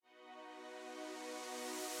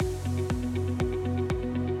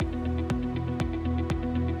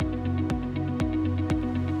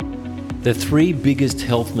The 3 biggest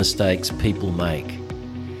health mistakes people make.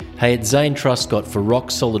 Hey, it's Zane Truscott for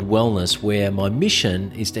Rock Solid Wellness, where my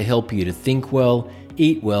mission is to help you to think well,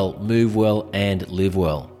 eat well, move well, and live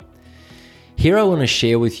well. Here I want to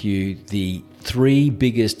share with you the 3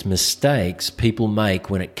 biggest mistakes people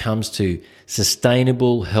make when it comes to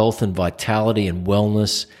sustainable health and vitality and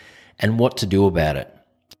wellness, and what to do about it.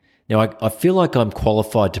 Now, I feel like I'm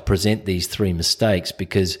qualified to present these 3 mistakes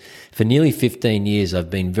because for nearly 15 years, I've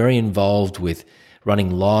been very involved with running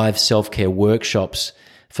live self-care workshops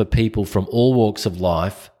for people from all walks of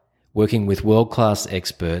life, working with world-class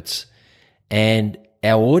experts, and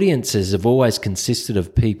our audiences have always consisted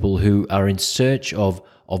of people who are in search of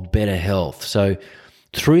better health. So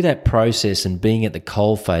through that process and being at the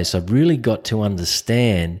coalface, I've really got to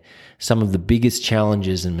understand some of the biggest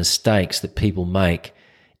challenges and mistakes that people make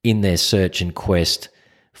in their search and quest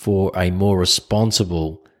for a more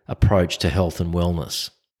responsible approach to health and wellness.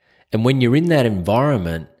 And when you're in that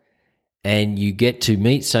environment and you get to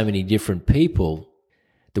meet so many different people,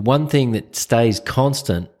 the one thing that stays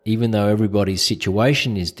constant, even though everybody's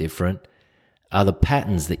situation is different, are the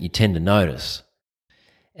patterns that you tend to notice.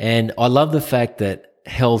 And I love the fact that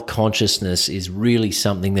health consciousness is really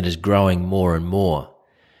something that is growing more and more.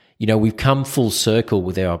 You know, we've come full circle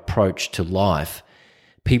with our approach to life.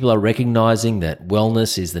 People are recognizing that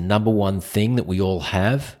wellness is the number one thing that we all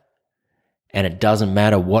have, and it doesn't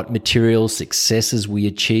matter what material successes we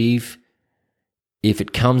achieve. If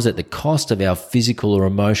it comes at the cost of our physical or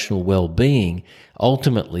emotional well-being,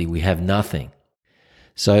 ultimately we have nothing.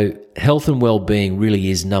 So health and well-being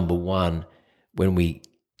really is number one when we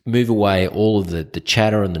move away all of the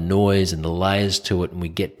chatter and the noise and the layers to it, and we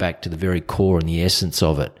get back to the very core and the essence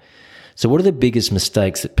of it. So what are the biggest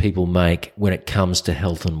mistakes that people make when it comes to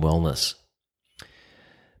health and wellness?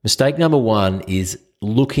 Mistake number 1 is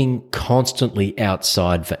looking constantly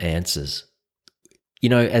outside for answers. You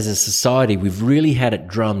know, as a society, we've really had it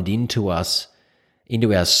drummed into us,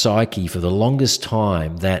 into our psyche for the longest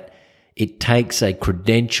time, that it takes a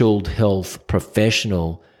credentialed health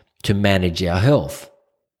professional to manage our health.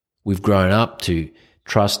 We've grown up to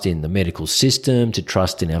trust in the medical system, to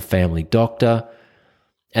trust in our family doctor,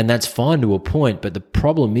 and that's fine to a point, but the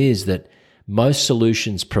problem is that most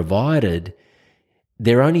solutions provided,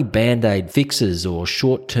 they're only band-aid fixes or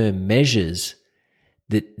short-term measures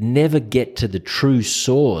that never get to the true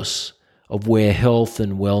source of where health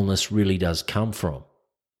and wellness really does come from.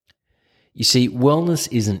 You see, wellness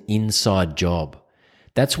is an inside job.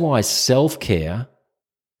 That's why self-care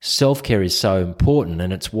is so important,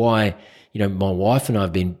 and it's why, you know, my wife and I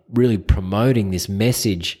have been really promoting this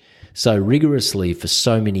message so rigorously for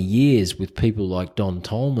so many years with people like Don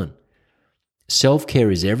Tolman. Self-care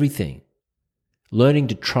is everything. Learning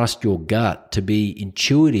to trust your gut, to be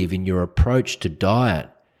intuitive in your approach to diet,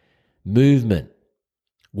 movement,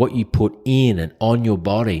 what you put in and on your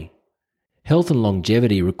body. Health and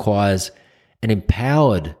longevity requires an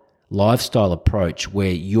empowered lifestyle approach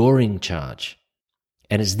where you're in charge.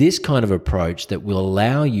 And it's this kind of approach that will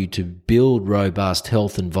allow you to build robust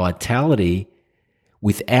health and vitality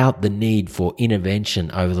without the need for intervention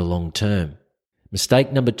over the long term.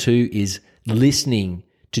 Mistake number 2 is listening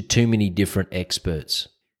to too many different experts.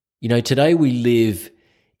 You know, today we live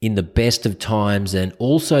in the best of times and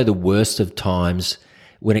also the worst of times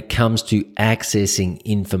when it comes to accessing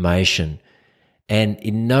information. And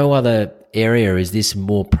in no other area is this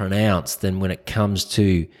more pronounced than when it comes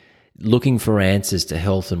to looking for answers to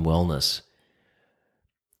health and wellness.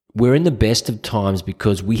 We're in the best of times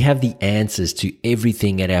because we have the answers to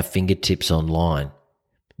everything at our fingertips online.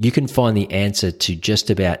 You can find the answer to just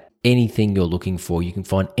about anything you're looking for. You can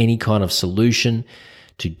find any kind of solution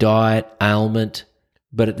to diet, ailment,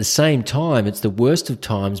 but at the same time, it's the worst of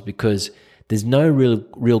times because there's no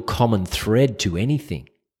real common thread to anything.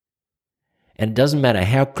 And it doesn't matter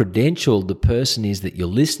how credentialed the person is that you're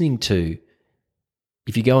listening to.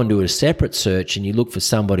 If you go and do a separate search and you look for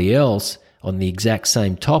somebody else on the exact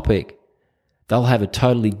same topic, they'll have a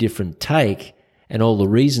totally different take and all the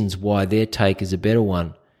reasons why their take is a better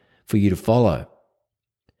one for you to follow.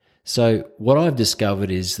 So what I've discovered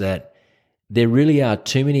is that there really are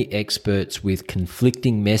too many experts with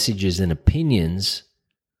conflicting messages and opinions,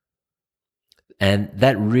 and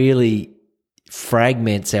that really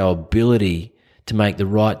fragments our ability to make the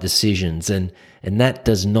right decisions, and that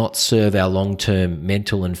does not serve our long-term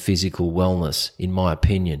mental and physical wellness, in my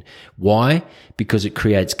opinion. Why? Because it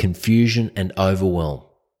creates confusion and overwhelm.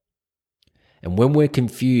 And when we're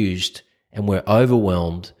confused and we're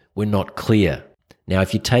overwhelmed, we're not clear. Now,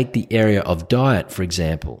 if you take the area of diet, for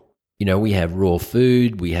example, you know, we have raw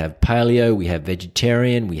food, we have paleo, we have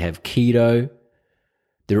vegetarian, we have keto.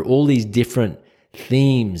 There are all these different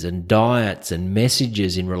themes and diets and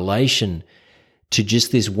messages in relation to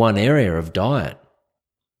just this one area of diet.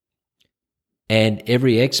 And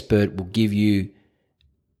every expert will give you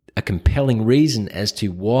a compelling reason as to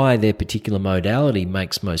why their particular modality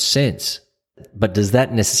makes most sense. But does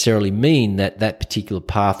that necessarily mean that that particular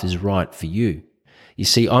path is right for you? You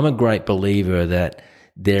see, I'm a great believer that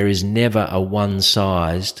there is never a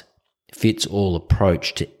one-size-fits-all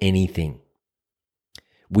approach to anything.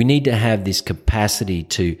 We need to have this capacity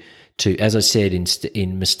to as I said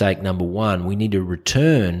in mistake number 1, we need to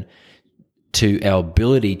return to our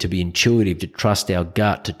ability to be intuitive, to trust our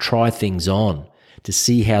gut, to try things on, to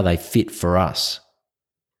see how they fit for us.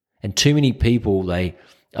 And too many people, they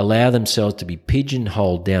allow themselves to be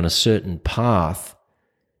pigeonholed down a certain path,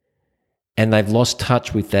 and they've lost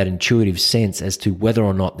touch with that intuitive sense as to whether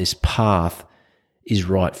or not this path is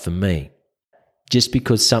right for me. Just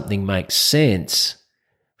because something makes sense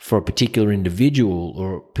for a particular individual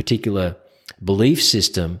or a particular belief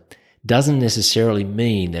system doesn't necessarily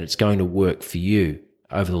mean that it's going to work for you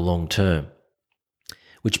over the long term.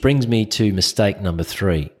 Which brings me to mistake number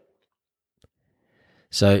 3.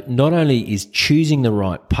 So not only is choosing the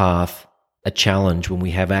right path a challenge when we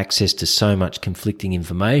have access to so much conflicting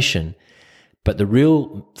information, but the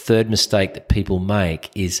real third mistake that people make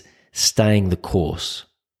is staying the course.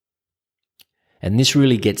 And this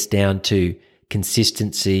really gets down to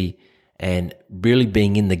consistency and really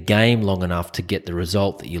being in the game long enough to get the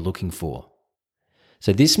result that you're looking for.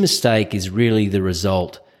 So this mistake is really the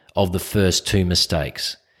result of the first 2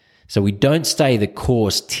 mistakes. So we don't stay the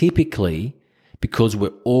course typically because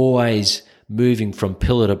we're always moving from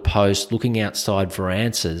pillar to post, looking outside for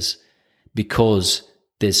answers because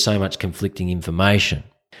there's so much conflicting information.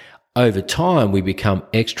 Over time, we become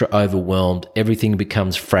extra overwhelmed, everything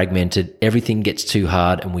becomes fragmented, everything gets too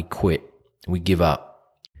hard, and we quit. We give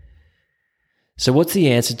up. So what's the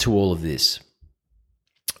answer to all of this?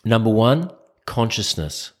 Number 1,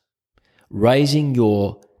 consciousness. Raising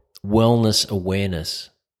your wellness awareness.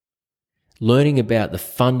 Learning about the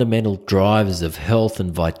fundamental drivers of health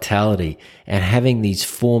and vitality and having these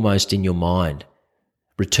foremost in your mind.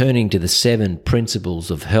 Returning to the 7 principles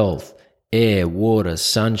of health: air, water,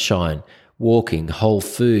 sunshine, walking, whole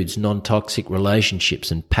foods, non-toxic relationships,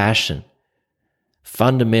 and passion.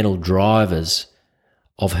 Fundamental drivers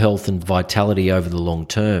of health and vitality over the long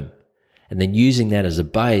term, and then using that as a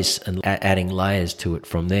base and adding layers to it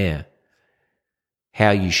from there.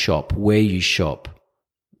 How you shop, where your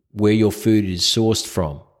food is sourced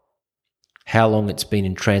from, how long it's been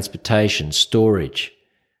in transportation, storage,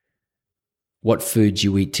 what foods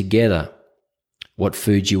you eat together, what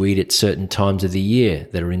foods you eat at certain times of the year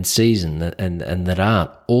that are in season and that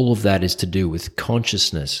aren't. All of that is to do with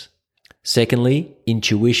consciousness. Secondly,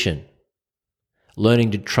 intuition.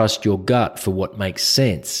 Learning to trust your gut for what makes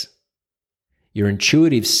sense. Your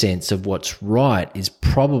intuitive sense of what's right is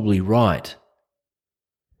probably right.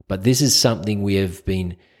 But this is something we have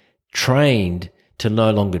been trained to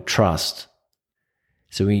no longer trust.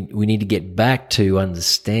 So we need to get back to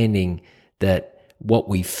understanding that what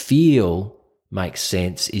we feel makes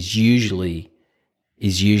sense is usually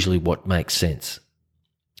what makes sense.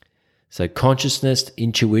 So consciousness,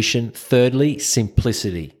 intuition. Thirdly,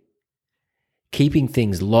 simplicity. Keeping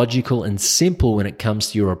things logical and simple when it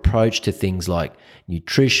comes to your approach to things like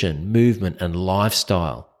nutrition, movement, and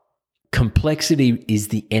lifestyle. Complexity is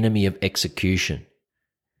the enemy of execution.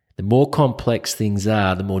 The more complex things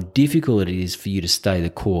are, the more difficult it is for you to stay the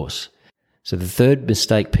course. So the third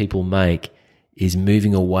mistake people make is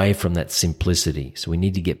moving away from that simplicity. So we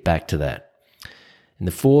need to get back to that. And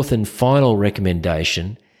the fourth and final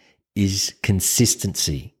recommendation is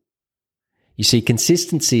consistency. You see,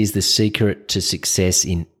 consistency is the secret to success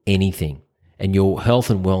in anything, and your health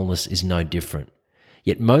and wellness is no different.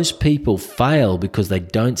 Yet most people fail because they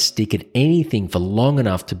don't stick at anything for long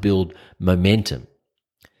enough to build momentum.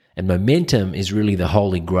 And momentum is really the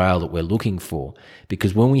holy grail that we're looking for,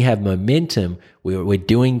 because when we have momentum, we're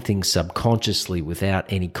doing things subconsciously without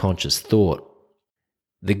any conscious thought.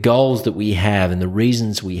 The goals that we have and the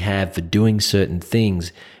reasons we have for doing certain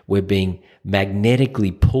things, we're being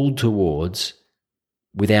magnetically pulled towards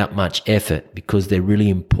without much effort because they're really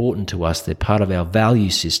important to us. They're part of our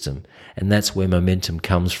value system, and that's where momentum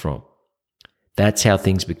comes from. That's how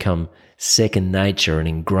things become second nature and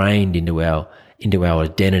ingrained into our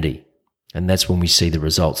identity, and that's when we see the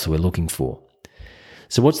results that we're looking for.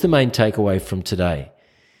 So what's the main takeaway from today?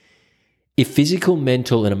 If physical,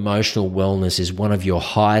 mental, and emotional wellness is one of your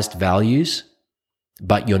highest values,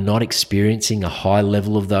 but you're not experiencing a high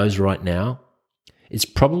level of those right now, it's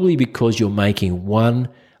probably because you're making one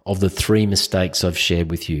of the 3 mistakes I've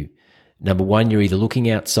shared with you. Number 1, you're either looking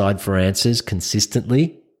outside for answers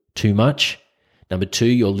consistently, too much. Number 2,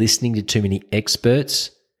 you're listening to too many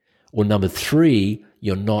experts. Or number 3,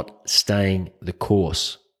 you're not staying the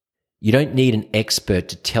course. You don't need an expert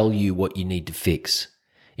to tell you what you need to fix.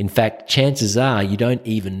 In fact, chances are you don't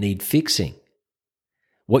even need fixing.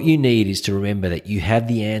 What you need is to remember that you have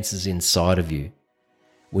the answers inside of you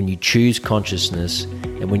when you choose consciousness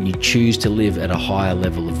and when you choose to live at a higher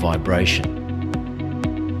level of vibration.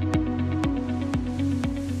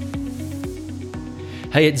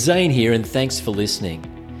 Hey, it's Zane here, and thanks for listening.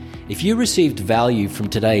 If you received value from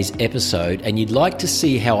today's episode and you'd like to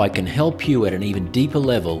see how I can help you at an even deeper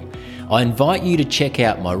level, I invite you to check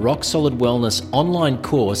out my Rock Solid Wellness online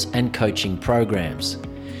course and coaching programs.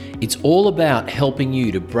 It's all about helping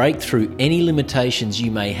you to break through any limitations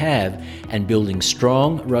you may have and building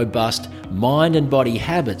strong, robust mind and body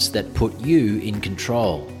habits that put you in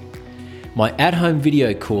control. My at-home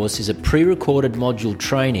video course is a pre-recorded module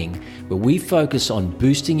training where we focus on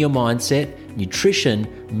boosting your mindset, nutrition,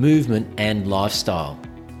 movement, and lifestyle.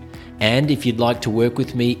 And if you'd like to work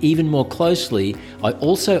with me even more closely, I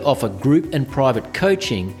also offer group and private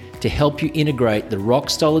coaching to help you integrate the rock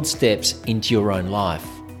solid steps into your own life.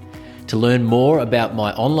 To learn more about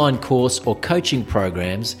my online course or coaching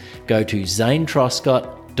programs, go to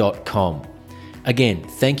zanetruscott.com. Again,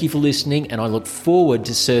 thank you for listening, and I look forward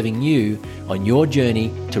to serving you on your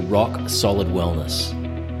journey to rock solid wellness.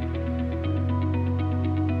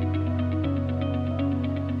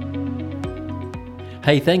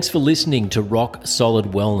 Hey, thanks for listening to Rock Solid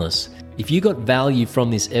Wellness. If you got value from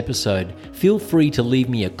this episode, feel free to leave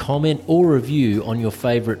me a comment or review on your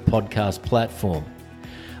favorite podcast platform.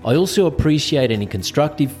 I also appreciate any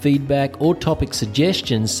constructive feedback or topic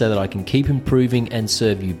suggestions so that I can keep improving and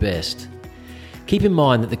serve you best. Keep in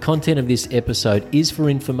mind that the content of this episode is for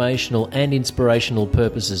informational and inspirational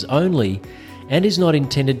purposes only and is not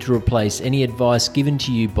intended to replace any advice given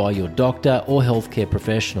to you by your doctor or healthcare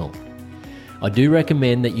professional. I do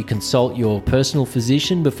recommend that you consult your personal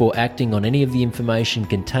physician before acting on any of the information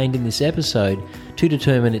contained in this episode to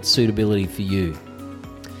determine its suitability for you.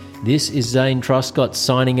 This is Zane Truscott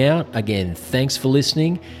signing out. Again, thanks for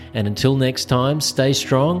listening, and until next time, stay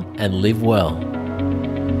strong and live well.